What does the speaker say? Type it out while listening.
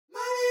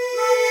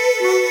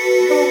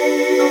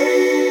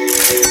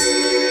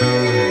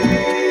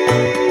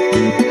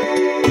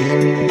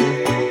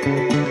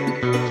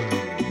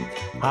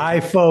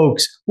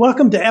folks.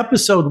 Welcome to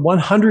episode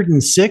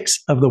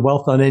 106 of the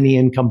Wealth on Any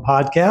Income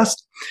podcast.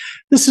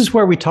 This is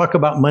where we talk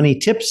about money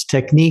tips,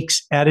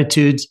 techniques,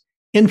 attitudes,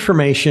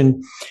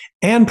 information,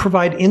 and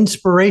provide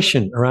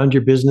inspiration around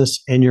your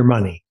business and your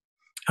money.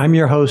 I'm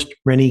your host,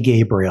 Rennie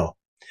Gabriel.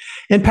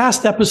 In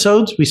past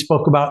episodes, we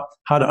spoke about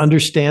how to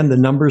understand the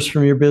numbers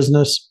from your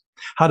business,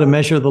 how to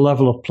measure the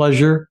level of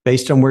pleasure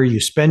based on where you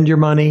spend your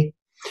money,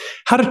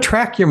 how to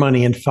track your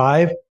money in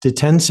 5 to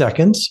 10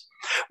 seconds,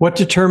 what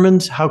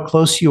determines how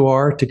close you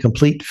are to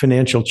complete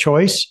financial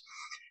choice,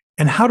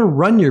 and how to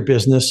run your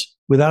business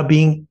without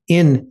being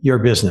in your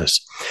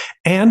business.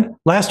 And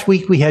last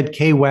week we had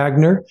Kay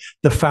Wagner,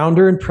 the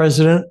founder and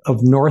president of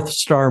North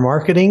Star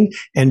Marketing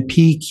and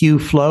PQ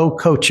Flow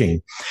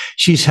Coaching.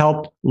 She's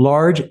helped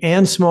large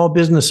and small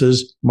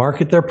businesses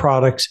market their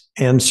products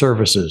and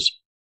services.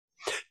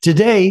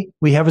 Today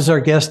we have as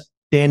our guest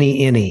Danny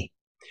Iny.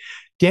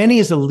 Danny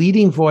is a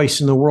leading voice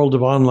in the world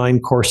of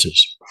online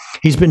courses.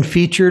 He's been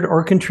featured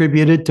or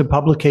contributed to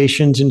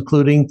publications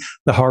including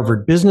the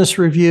Harvard Business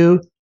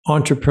Review,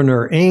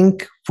 Entrepreneur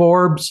Inc.,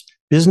 Forbes,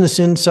 Business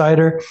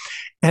Insider,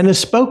 and has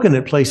spoken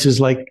at places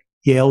like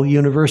Yale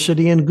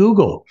University and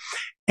Google,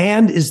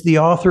 and is the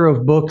author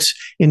of books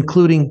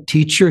including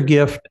Teach Your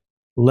Gift,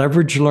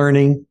 Leverage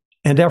Learning,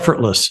 and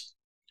Effortless.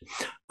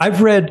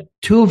 I've read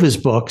 2 of his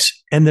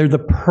books, and they're the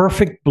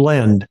perfect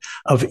blend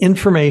of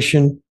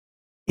information,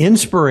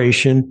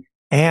 inspiration,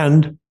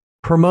 and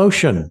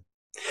promotion.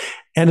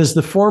 And as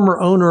the former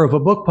owner of a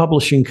book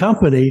publishing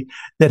company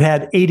that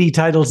had 80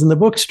 titles in the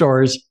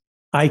bookstores,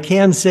 I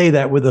can say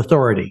that with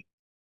authority.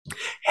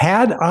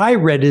 Had I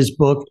read his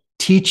book,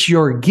 Teach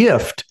Your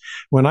Gift,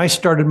 when I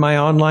started my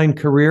online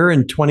career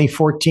in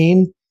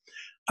 2014,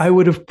 I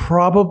would have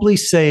probably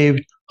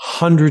saved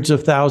hundreds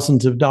of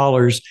thousands of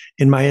dollars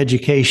in my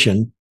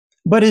education,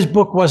 but his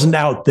book wasn't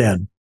out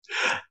then.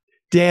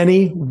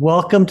 Danny,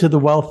 welcome to the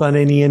Wealth on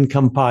Any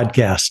Income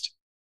podcast.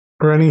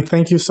 Rennie,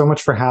 thank you so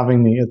much for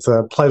having me. It's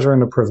a pleasure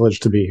and a privilege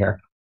to be here.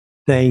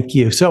 Thank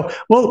you. So,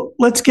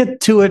 let's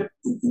get to it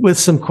with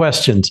some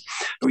questions.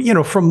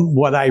 From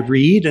what I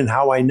read and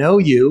how I know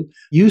you,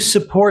 you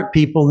support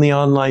people in the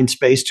online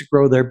space to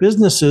grow their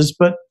businesses,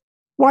 but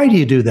why do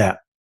you do that?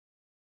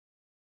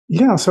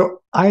 Yeah, so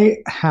I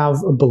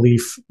have a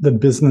belief that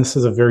business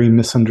is a very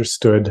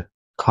misunderstood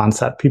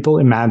concept. People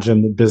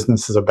imagine that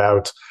business is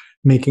about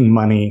making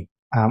money,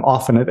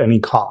 often at any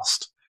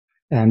cost.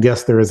 And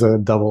yes, there is a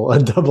double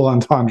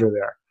entendre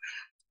there.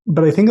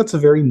 But I think it's a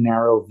very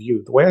narrow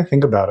view. The way I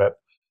think about it,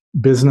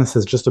 business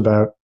is just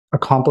about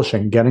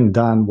accomplishing, getting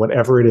done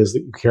whatever it is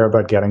that you care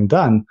about getting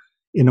done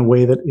in a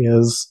way that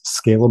is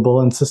scalable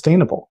and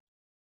sustainable.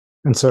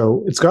 And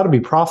so it's got to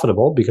be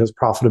profitable because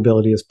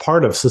profitability is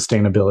part of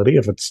sustainability.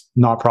 If it's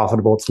not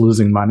profitable, it's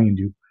losing money and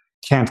you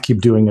can't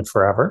keep doing it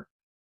forever.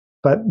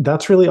 But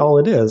that's really all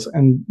it is.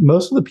 And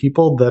most of the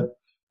people that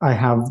I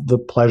have the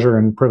pleasure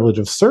and privilege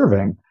of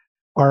serving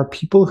are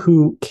people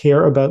who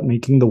care about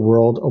making the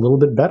world a little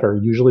bit better,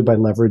 usually by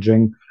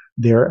leveraging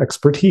their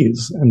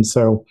expertise. And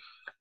so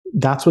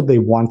that's what they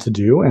want to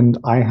do. And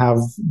I have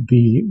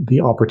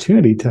the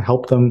opportunity to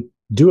help them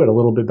do it a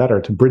little bit better,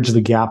 to bridge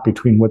the gap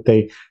between what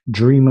they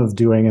dream of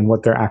doing and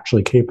what they're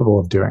actually capable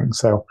of doing.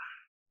 So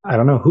I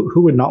don't know,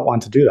 who would not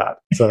want to do that?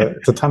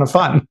 It's a ton of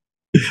fun.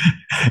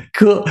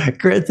 Cool.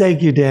 Great.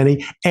 Thank you,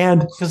 Danny. And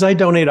because I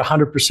donate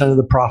 100% of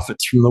the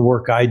profits from the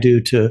work I do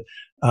to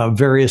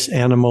various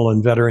animal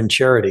and veteran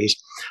charities.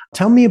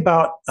 Tell me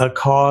about a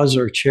cause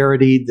or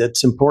charity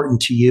that's important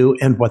to you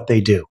and what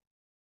they do.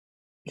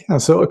 Yeah,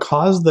 so a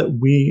cause that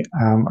we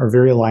are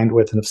very aligned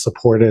with and have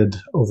supported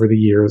over the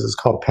years is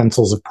called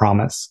Pencils of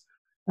Promise.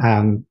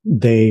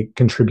 They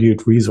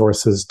contribute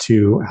resources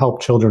to help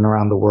children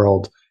around the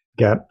world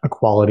get a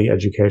quality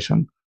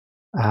education.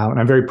 And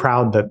I'm very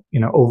proud that,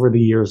 over the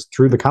years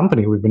through the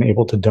company, we've been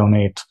able to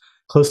donate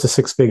close to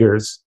 6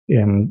 figures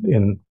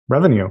in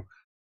revenue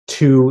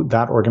to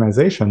that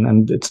organization.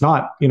 And it's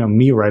not,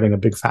 me writing a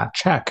big fat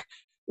check.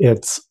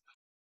 It's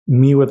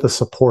me with the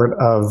support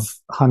of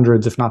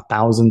hundreds, if not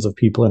thousands of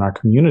people in our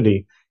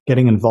community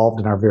getting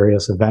involved in our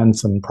various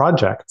events and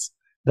projects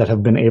that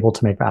have been able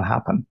to make that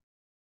happen.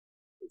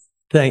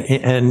 Thank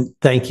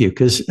you.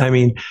 Because,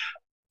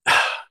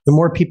 the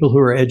more people who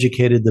are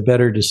educated, the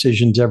better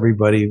decisions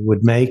everybody would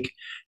make.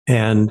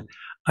 And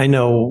I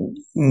know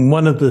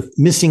one of the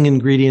missing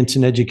ingredients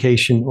in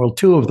education, well,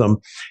 2 of them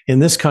in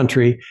this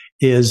country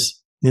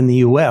is in the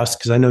US,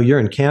 because I know you're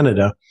in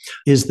Canada,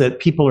 is that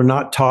people are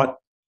not taught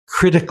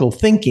critical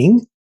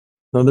thinking.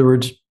 In other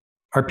words,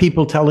 are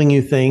people telling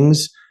you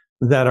things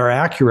that are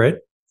accurate?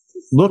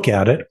 Look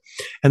at it.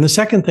 And the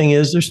second thing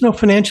is there's no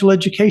financial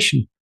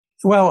education.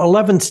 Well,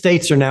 11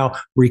 states are now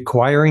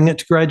requiring it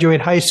to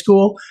graduate high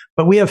school,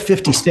 but we have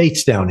 50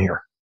 states down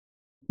here.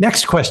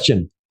 Next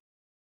question.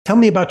 Tell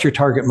me about your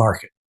target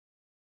market.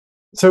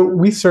 So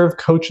we serve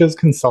coaches,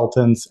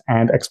 consultants,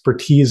 and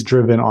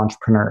expertise-driven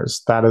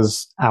entrepreneurs. That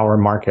is our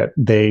market.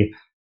 They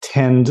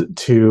tend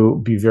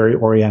to be very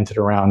oriented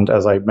around,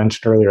 as I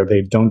mentioned earlier,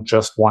 they don't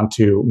just want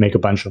to make a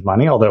bunch of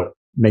money, although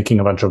making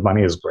a bunch of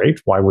money is great.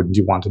 Why wouldn't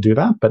you want to do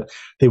that? But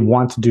they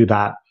want to do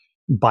that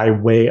by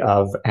way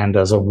of and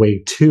as a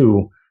way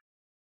to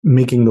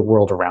making the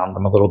world around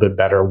them a little bit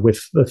better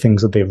with the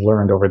things that they've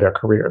learned over their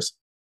careers.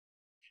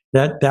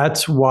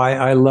 That's why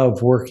I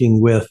love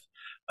working with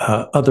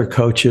other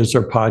coaches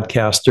or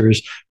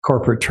podcasters,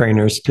 corporate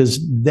trainers, because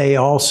they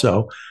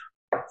also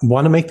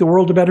want to make the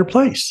world a better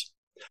place.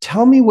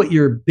 Tell me what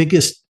your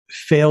biggest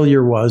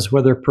failure was,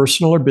 whether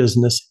personal or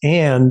business,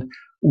 and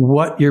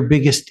what your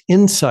biggest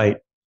insight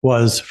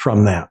was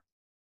from that.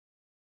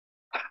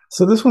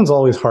 So this one's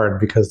always hard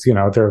because,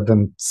 there have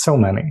been so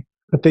many,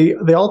 but they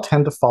all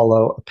tend to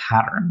follow a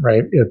pattern,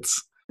 right?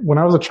 It's when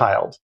I was a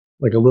child,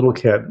 like a little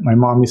kid, my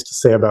mom used to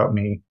say about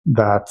me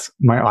that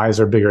my eyes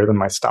are bigger than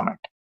my stomach.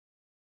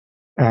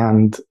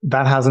 And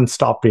that hasn't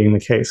stopped being the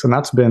case. And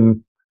that's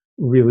been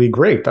really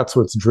great. That's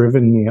what's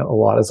driven me a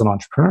lot as an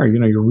entrepreneur.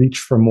 You reach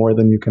for more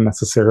than you can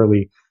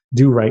necessarily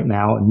do right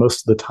now. And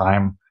most of the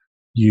time,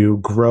 you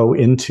grow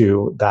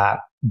into that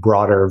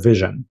broader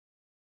vision.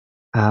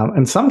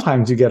 And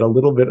sometimes you get a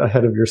little bit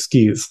ahead of your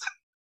skis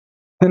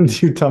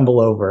and you tumble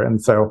over.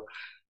 And so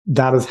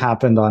that has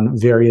happened on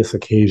various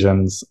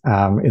occasions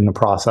in the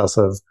process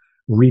of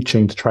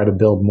reaching to try to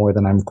build more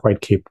than I'm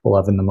quite capable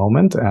of in the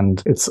moment.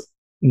 And it's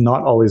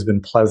not always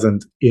been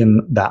pleasant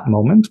in that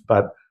moment,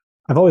 but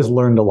I've always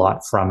learned a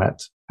lot from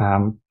it.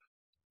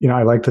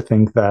 I like to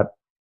think that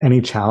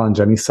any challenge,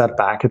 any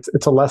setback,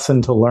 it's a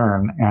lesson to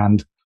learn.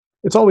 And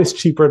it's always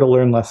cheaper to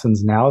learn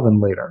lessons now than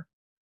later.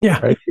 Yeah.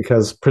 Right?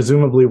 Because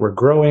presumably we're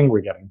growing,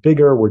 we're getting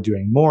bigger, we're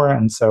doing more.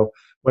 And so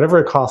whatever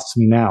it costs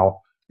me now,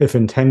 if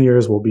in 10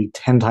 years we'll be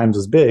 10 times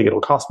as big,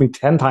 it'll cost me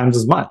 10 times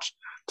as much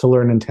to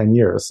learn in 10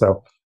 years.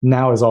 So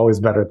now is always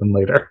better than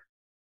later.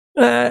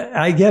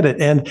 I get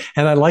it. And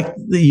I like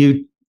that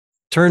you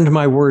turned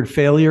my word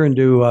failure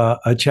into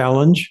a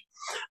challenge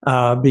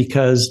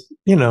because,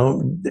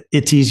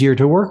 it's easier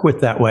to work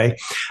with that way.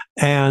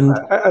 And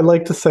I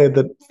like to say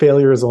that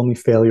failure is only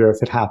failure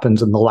if it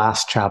happens in the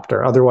last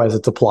chapter. Otherwise,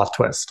 it's a plot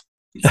twist.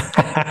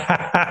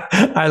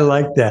 I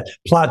like that.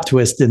 Plot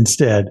twist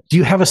instead. Do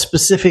you have a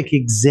specific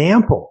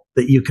example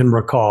that you can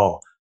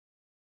recall?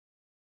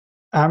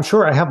 I'm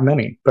sure I have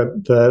many, but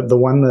the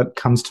one that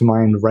comes to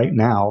mind right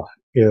now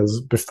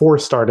is before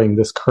starting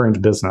this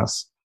current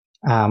business,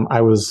 I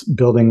was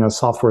building a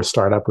software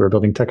startup. We were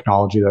building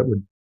technology that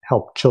would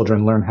help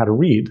children learn how to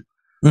read.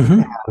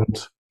 Mm-hmm.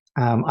 And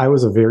I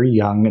was a very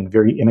young and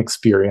very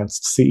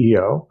inexperienced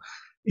CEO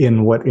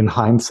in what, in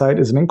hindsight,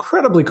 is an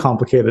incredibly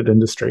complicated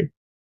industry.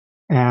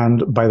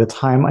 And by the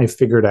time I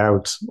figured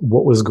out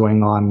what was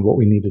going on, what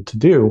we needed to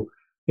do,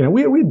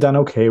 we had done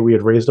okay. We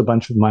had raised a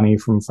bunch of money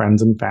from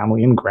friends and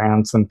family and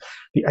grants, and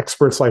the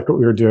experts liked what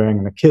we were doing,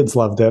 and the kids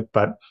loved it.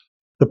 But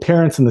the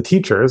parents and the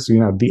teachers,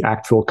 the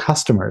actual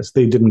customers,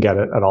 they didn't get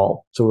it at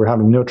all. So we're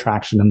having no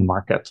traction in the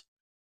market.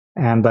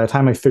 And by the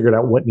time I figured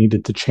out what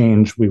needed to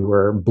change, we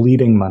were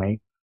bleeding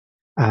money.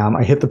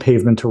 I hit the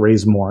pavement to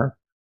raise more.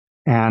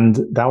 And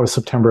that was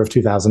September of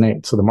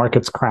 2008. So the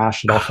markets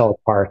crashed, it all fell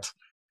apart,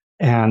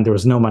 and there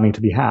was no money to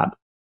be had.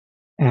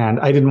 And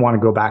I didn't want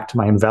to go back to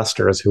my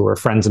investors who were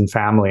friends and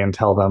family and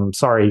tell them,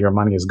 sorry, your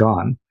money is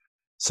gone.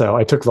 So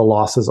I took the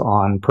losses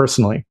on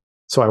personally.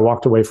 So I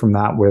walked away from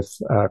that with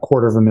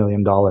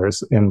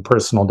 $250,000 in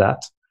personal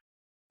debt.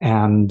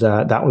 And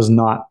that was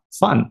not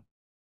fun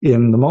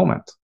in the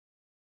moment.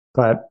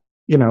 But,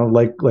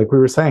 like we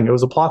were saying, it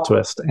was a plot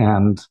twist.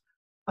 And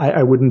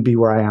I wouldn't be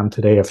where I am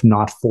today if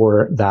not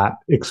for that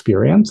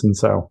experience. And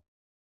so,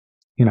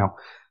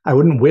 I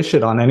wouldn't wish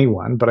it on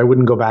anyone, but I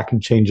wouldn't go back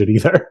and change it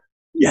either.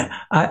 Yeah,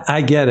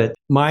 I get it.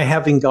 My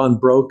having gone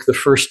broke the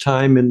first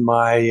time in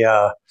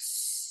my,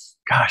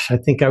 I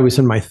think I was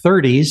in my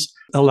 30s,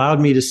 allowed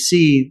me to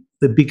see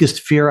the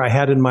biggest fear I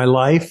had in my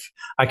life,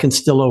 I can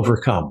still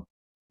overcome.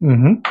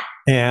 Mm-hmm.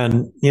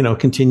 And,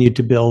 continued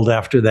to build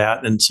after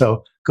that. And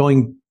so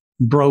going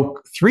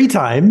broke 3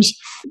 times,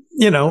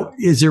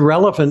 is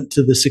irrelevant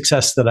to the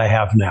success that I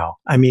have now.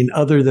 I mean,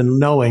 other than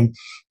knowing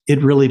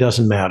it really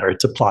doesn't matter.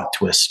 It's a plot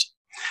twist.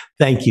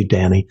 Thank you,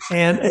 Danny.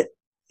 And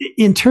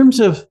in terms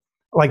of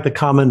like the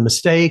common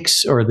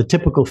mistakes or the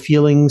typical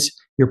feelings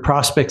your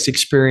prospects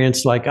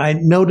experience, like I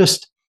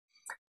noticed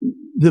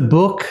the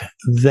book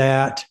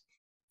that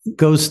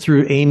goes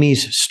through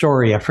Amy's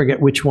story. I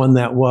forget which one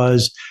that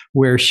was,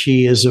 where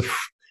she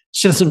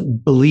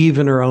doesn't believe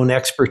in her own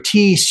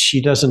expertise.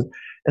 She doesn't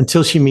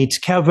until she meets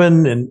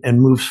Kevin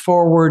and moves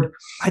forward.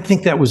 I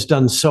think that was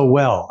done so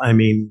well. I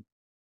mean,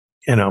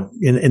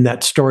 in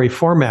that story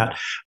format.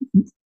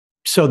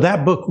 So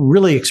that book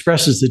really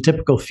expresses the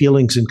typical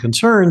feelings and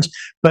concerns,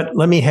 but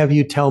let me have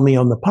you tell me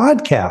on the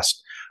podcast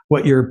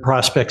what your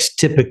prospects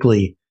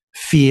typically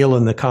feel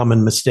and the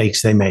common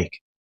mistakes they make.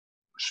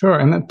 Sure.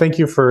 And thank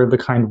you for the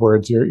kind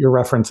words. You're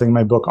referencing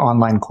my book,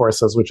 Online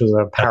Courses, which is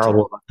a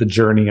parable of the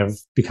journey of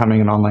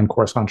becoming an online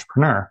course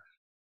entrepreneur.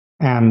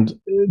 And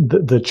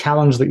the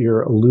challenge that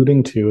you're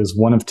alluding to is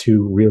one of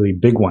 2 really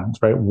big ones,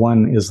 right?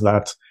 One is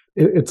that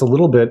it's a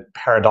little bit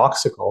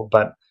paradoxical,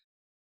 but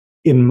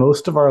in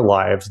most of our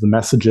lives, the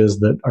messages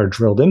that are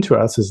drilled into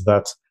us is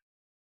that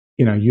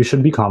you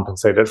should be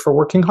compensated for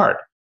working hard,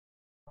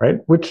 right?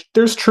 Which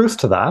there's truth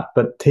to that,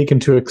 but taken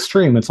to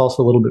extreme, it's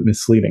also a little bit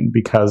misleading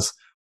because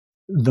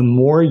the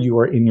more you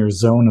are in your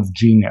zone of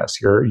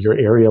genius, your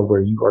area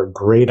where you are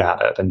great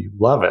at it and you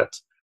love it,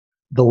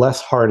 the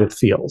less hard it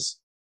feels.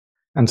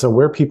 And so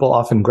where people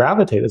often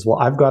gravitate is, well,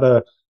 I've got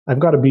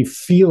to be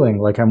feeling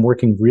like I'm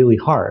working really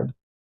hard.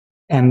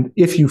 And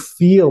if you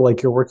feel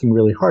like you're working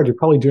really hard, you're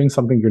probably doing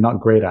something you're not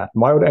great at.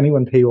 Why would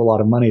anyone pay you a lot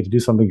of money to do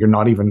something you're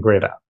not even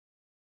great at?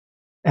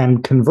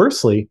 And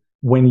conversely,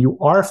 when you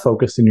are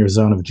focused in your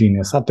zone of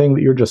genius, that thing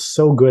that you're just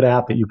so good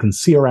at that you can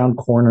see around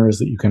corners,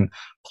 that you can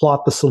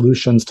plot the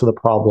solutions to the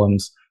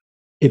problems,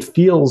 it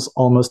feels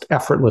almost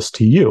effortless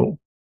to you.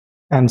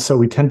 And so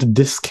we tend to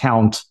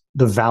discount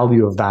the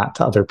value of that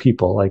to other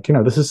people. Like,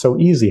 this is so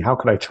easy. How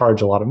could I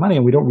charge a lot of money?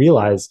 And we don't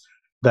realize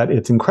that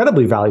it's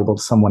incredibly valuable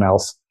to someone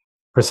else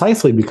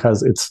precisely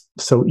because it's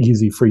so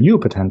easy for you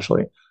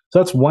potentially. So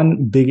that's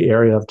one big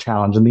area of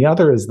challenge. And the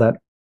other is that,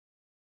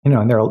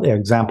 and there are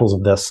examples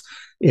of this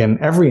in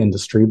every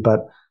industry, but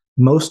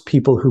most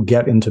people who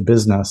get into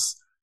business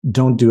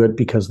don't do it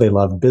because they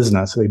love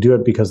business. They do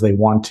it because they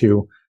want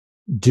to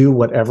do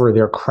whatever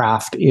their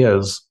craft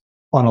is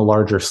on a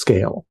larger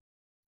scale.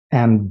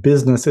 And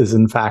business is,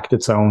 in fact,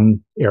 its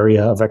own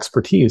area of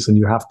expertise, and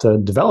you have to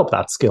develop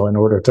that skill in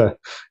order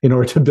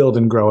to build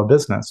and grow a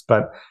business.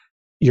 But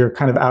you're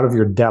kind of out of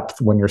your depth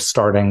when you're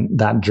starting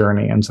that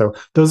journey. And so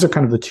those are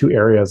kind of the two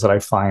areas that I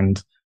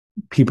find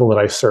people that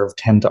I serve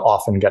tend to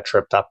often get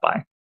tripped up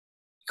by.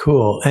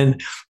 Cool.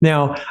 And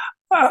now,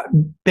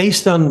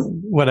 based on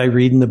what I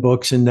read in the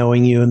books and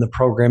knowing you and the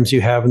programs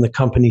you have and the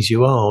companies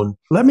you own,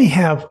 let me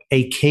have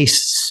a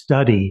case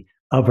study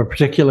of a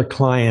particular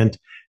client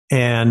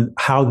and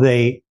how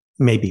they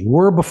maybe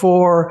were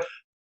before,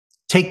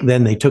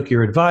 then they took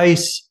your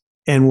advice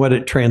and what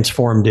it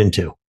transformed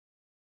into.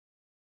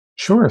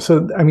 Sure.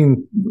 So,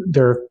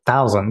 there are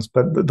thousands,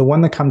 but the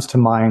one that comes to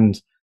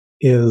mind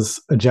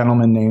is a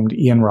gentleman named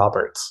Ian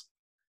Roberts.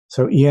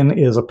 So Ian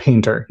is a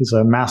painter. He's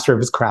a master of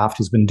his craft.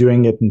 He's been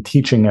doing it and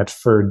teaching it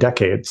for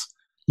decades.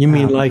 You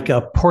mean like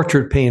a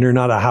portrait painter,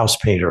 not a house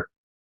painter?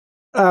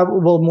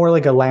 Well, more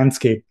like a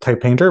landscape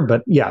type painter,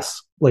 but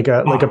yes, like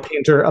a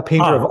painter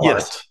of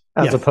art,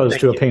 as opposed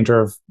to a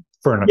painter of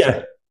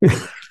furniture.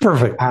 Yeah.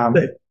 Perfect.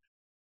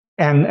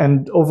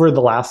 And over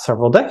the last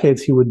several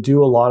decades, he would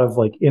do a lot of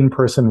like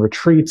in-person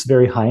retreats,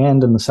 very high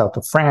end in the south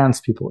of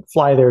France. People would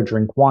fly there,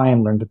 drink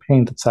wine, learn to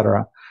paint,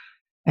 etc.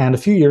 And a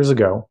few years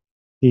ago,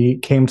 he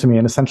came to me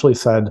and essentially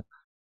said,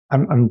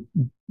 I'm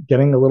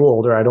getting a little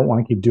older. I don't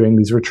want to keep doing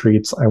these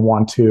retreats. I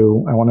want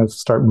to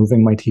start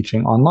moving my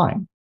teaching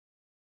online.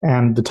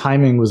 And the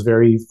timing was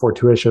very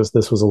fortuitous.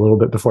 This was a little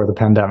bit before the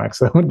pandemic,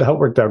 so that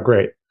worked out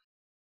great.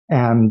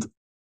 And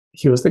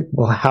he was thinking,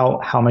 well,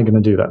 how am I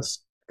going to do this?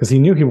 Because he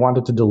knew he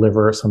wanted to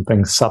deliver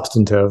something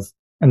substantive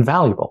and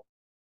valuable.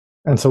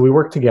 And so we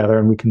worked together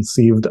and we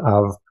conceived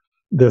of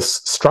this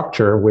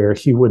structure where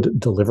he would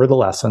deliver the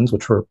lessons,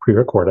 which were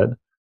pre-recorded.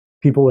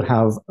 People would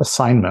have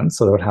assignments,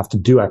 so they would have to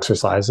do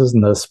exercises,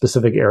 and the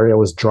specific area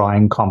was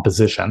drawing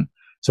composition.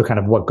 So kind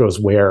of what goes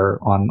where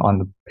on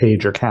the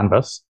page or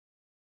canvas.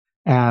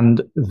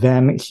 And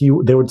then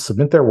they would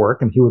submit their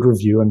work and he would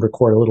review and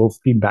record a little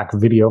feedback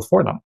video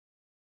for them.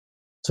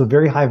 So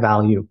very high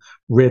value,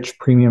 rich,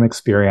 premium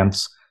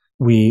experience.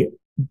 We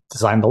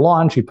designed the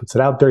launch. He puts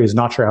it out there. He's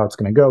not sure how it's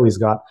going to go. He's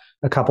got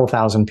a couple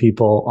thousand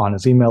people on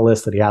his email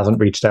list that he hasn't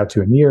reached out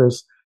to in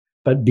years.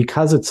 But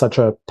because it's such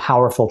a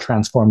powerful,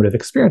 transformative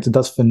experience, it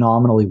does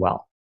phenomenally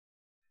well.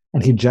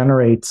 And he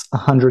generates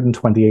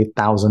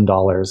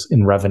 $128,000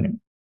 in revenue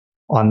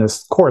on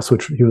this course,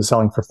 which he was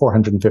selling for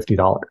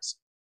 $450.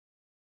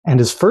 And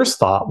his first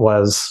thought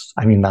was,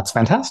 that's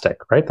fantastic,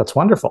 right? That's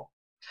wonderful.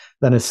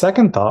 Then his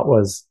second thought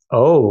was,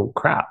 oh,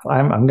 crap,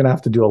 I'm going to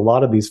have to do a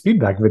lot of these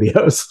feedback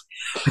videos.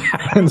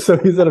 And so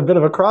he's at a bit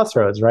of a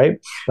crossroads, right?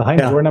 Behind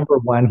door number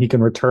one, he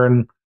can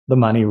return the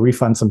money,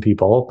 refund some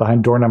people.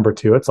 Behind door number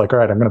two, it's like, all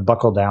right, I'm going to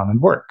buckle down and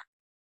work.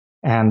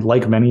 And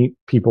like many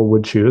people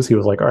would choose, he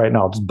was like, all right,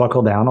 no, I'll just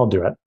buckle down. I'll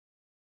do it.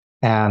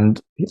 And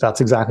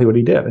that's exactly what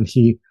he did. And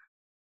he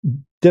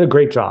did a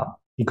great job.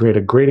 He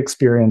created a great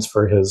experience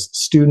for his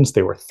students.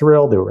 They were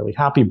thrilled. They were really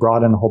happy,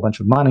 brought in a whole bunch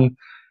of money.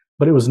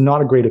 But it was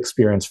not a great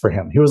experience for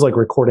him. He was like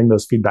recording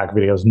those feedback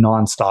videos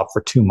nonstop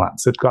for 2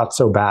 months. It got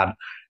so bad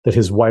that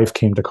his wife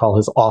came to call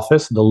his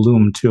office the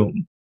Loom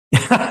Tomb.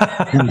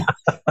 And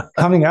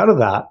coming out of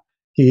that,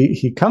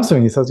 he comes to me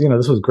and he says,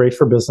 this was great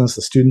for business.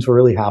 The students were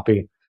really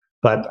happy,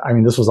 but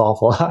this was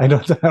awful. I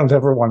don't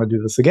ever want to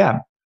do this again.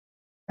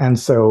 And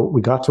so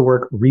we got to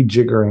work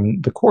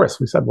rejiggering the course.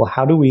 We said, well,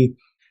 how do we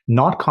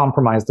not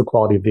compromise the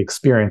quality of the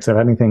experience, if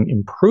anything,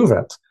 improve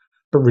it,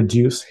 but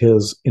reduce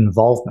his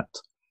involvement?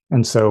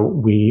 And so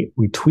we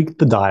tweaked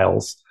the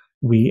dials.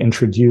 We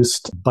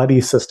introduced a buddy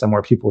system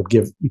where people would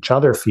give each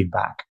other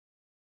feedback.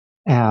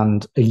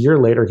 And a year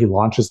later, he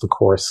launches the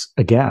course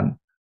again.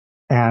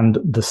 And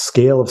the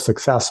scale of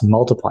success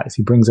multiplies.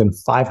 He brings in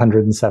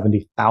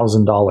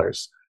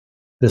 $570,000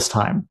 this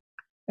time.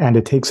 And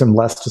it takes him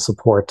less to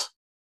support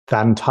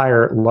that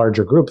entire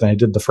larger group than he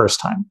did the first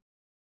time.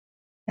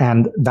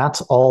 And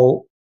that's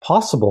all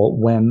possible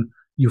when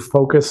you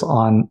focus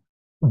on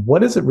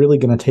what is it really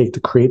going to take to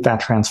create that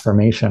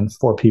transformation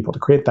for people, to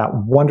create that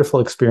wonderful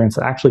experience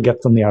that actually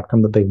gets them the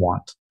outcome that they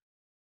want.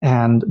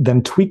 And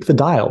then tweak the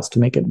dials to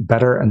make it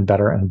better and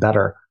better and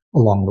better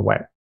along the way.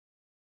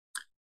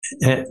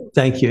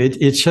 Thank you.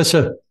 It's just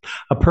a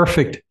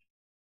perfect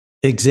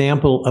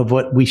example of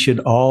what we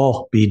should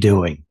all be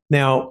doing.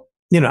 Now,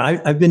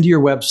 I've been to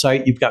your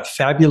website. You've got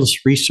fabulous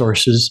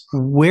resources.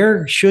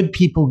 Where should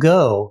people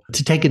go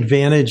to take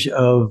advantage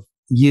of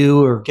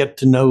you or get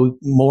to know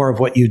more of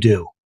what you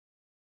do?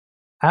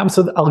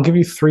 So I'll give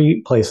you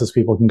 3 places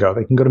people can go.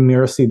 They can go to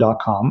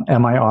mirasee.com,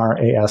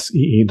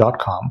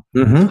 mirasee.com.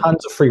 Mm-hmm.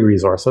 Tons of free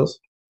resources.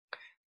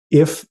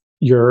 If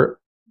your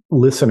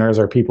listeners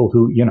are people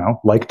who,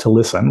 like to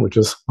listen, which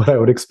is what I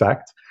would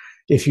expect,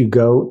 if you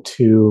go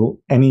to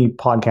any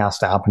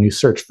podcast app and you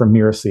search for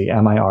Mirasee,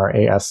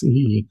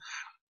 Mirasee,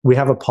 we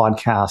have a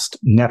podcast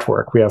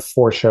network. We have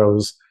 4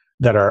 shows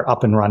that are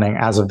up and running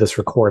as of this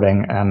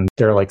recording, and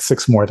there are like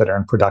 6 more that are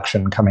in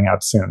production coming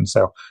out soon.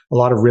 So a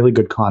lot of really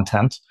good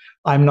content.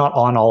 I'm not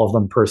on all of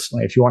them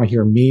personally. If you want to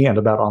hear me and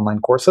about online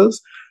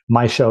courses,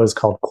 my show is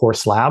called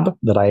Course Lab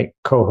that I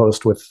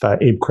co-host with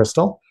Abe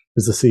Crystal,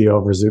 who's the CEO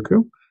of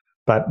Rizuku.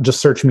 But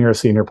just search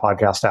Mirasee in your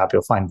podcast app.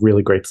 You'll find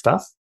really great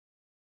stuff.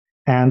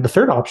 And the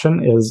third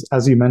option is,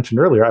 as you mentioned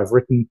earlier, I've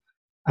written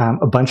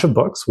a bunch of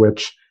books,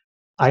 which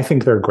I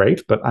think they're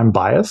great, but I'm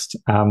biased.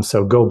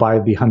 So go by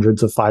the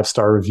hundreds of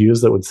 5-star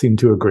reviews that would seem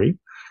to agree.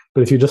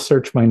 But if you just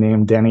search my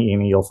name, Danny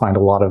Iny, you'll find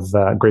a lot of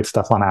great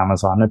stuff on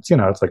Amazon. It's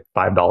like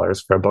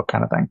 $5 for a book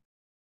kind of thing.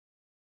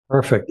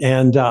 Perfect.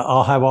 And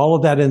I'll have all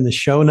of that in the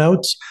show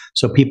notes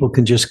so people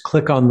can just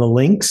click on the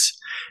links.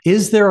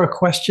 Is there a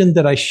question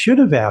that I should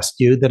have asked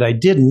you that I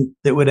didn't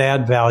that would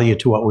add value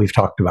to what we've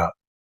talked about?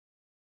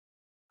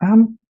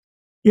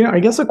 I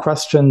guess a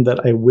question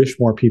that I wish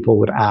more people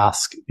would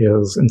ask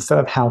is, instead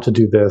of how to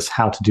do this,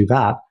 how to do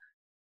that,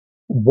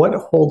 what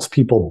holds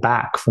people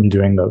back from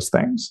doing those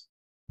things?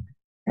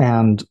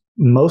 And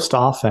most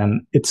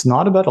often, it's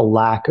not about a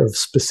lack of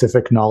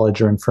specific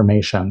knowledge or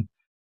information.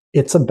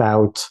 It's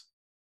about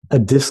a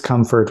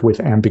discomfort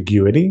with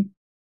ambiguity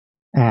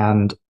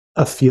and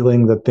a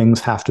feeling that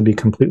things have to be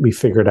completely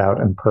figured out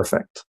and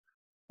perfect.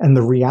 And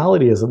the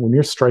reality is that when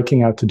you're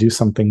striking out to do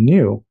something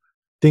new,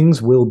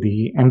 things will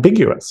be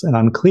ambiguous and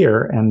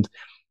unclear. And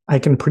I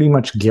can pretty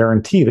much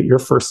guarantee that your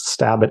first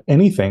stab at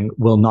anything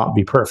will not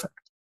be perfect,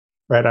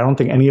 right? I don't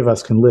think any of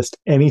us can list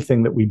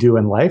anything that we do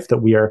in life that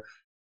we are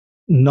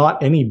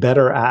not any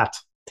better at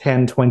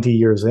 10, 20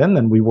 years in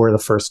than we were the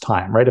first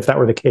time, right? If that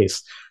were the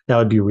case, that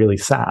would be really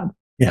sad.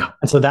 Yeah.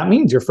 And so that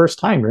means your first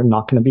time, you're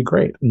not going to be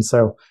great. And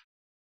so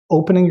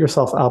opening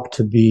yourself up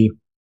to the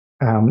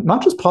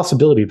not just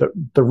possibility, but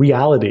the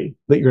reality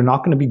that you're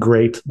not going to be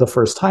great the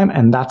first time,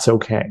 and that's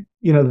okay.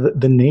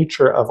 The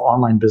nature of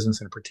online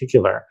business in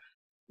particular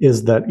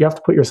is that you have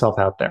to put yourself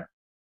out there.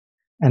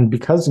 And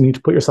because you need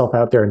to put yourself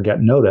out there and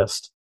get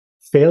noticed,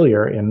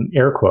 failure, in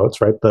air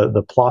quotes, right,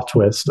 the plot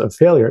twist of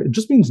failure, it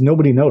just means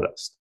nobody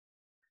noticed.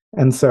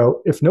 And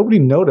so if nobody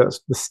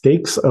noticed, the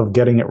stakes of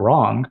getting it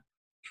wrong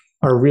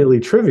are really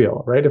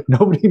trivial, right? If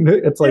nobody,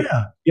 it's like,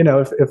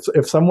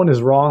 if someone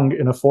is wrong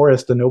in a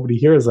forest and nobody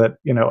hears it,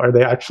 are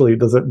they actually,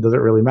 does it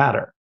really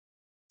matter?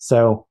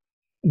 So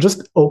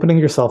just opening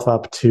yourself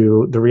up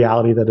to the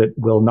reality that it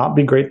will not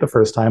be great the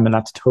first time, and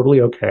that's totally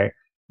okay,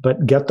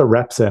 but get the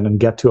reps in and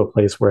get to a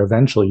place where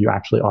eventually you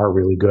actually are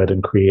really good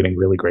in creating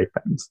really great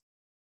things.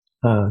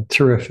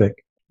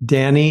 Terrific.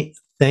 Danny,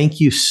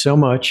 thank you so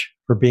much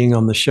for being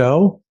on the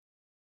show.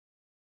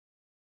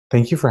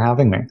 Thank you for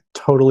having me.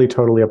 Totally,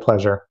 totally a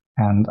pleasure.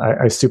 And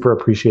I super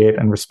appreciate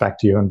and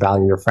respect you and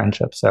value your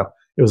friendship. So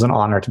it was an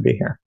honor to be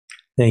here.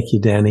 Thank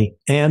you, Danny.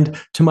 And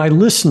to my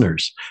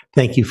listeners,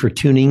 thank you for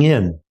tuning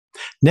in.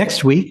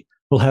 Next week,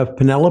 we'll have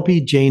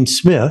Penelope Jane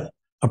Smith,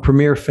 a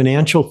premier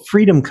financial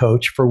freedom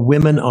coach for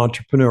women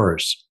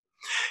entrepreneurs.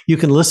 You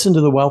can listen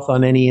to the Wealth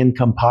on Any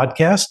Income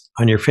podcast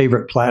on your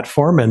favorite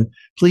platform, and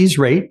please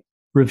rate,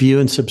 review,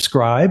 and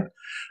subscribe.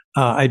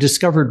 I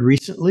discovered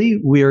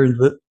recently we are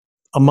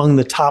among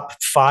the top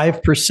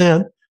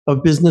 5%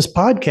 of business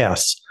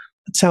podcasts.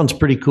 That sounds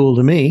pretty cool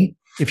to me.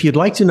 If you'd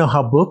like to know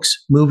how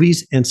books,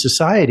 movies, and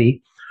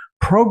society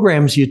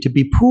programs you to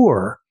be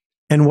poor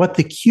and what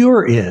the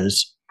cure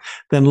is,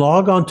 then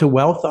log on to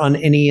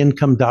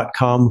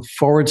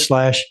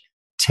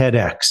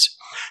wealthonanyincome.com/TEDx.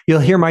 You'll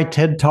hear my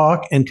TED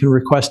Talk and can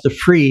request a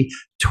free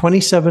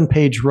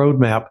 27-page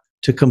roadmap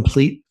to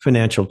complete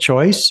financial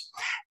choice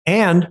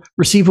and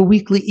receive a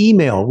weekly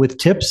email with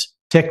tips,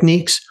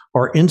 techniques,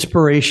 or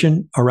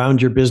inspiration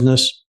around your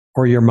business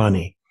or your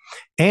money.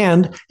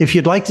 And if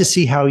you'd like to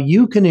see how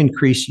you can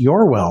increase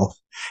your wealth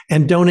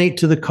and donate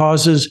to the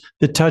causes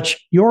that touch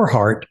your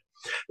heart,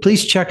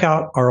 please check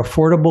out our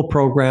affordable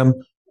program,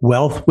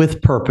 Wealth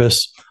with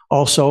Purpose,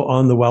 also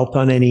on the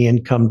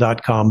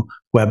wealthonanyincome.com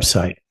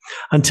website.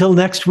 Until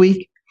next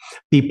week,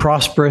 be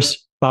prosperous.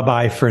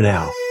 Bye-bye for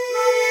now.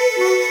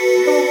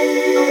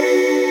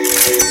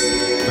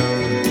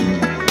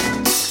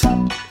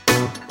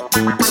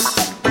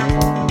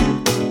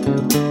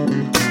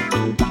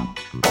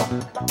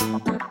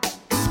 you.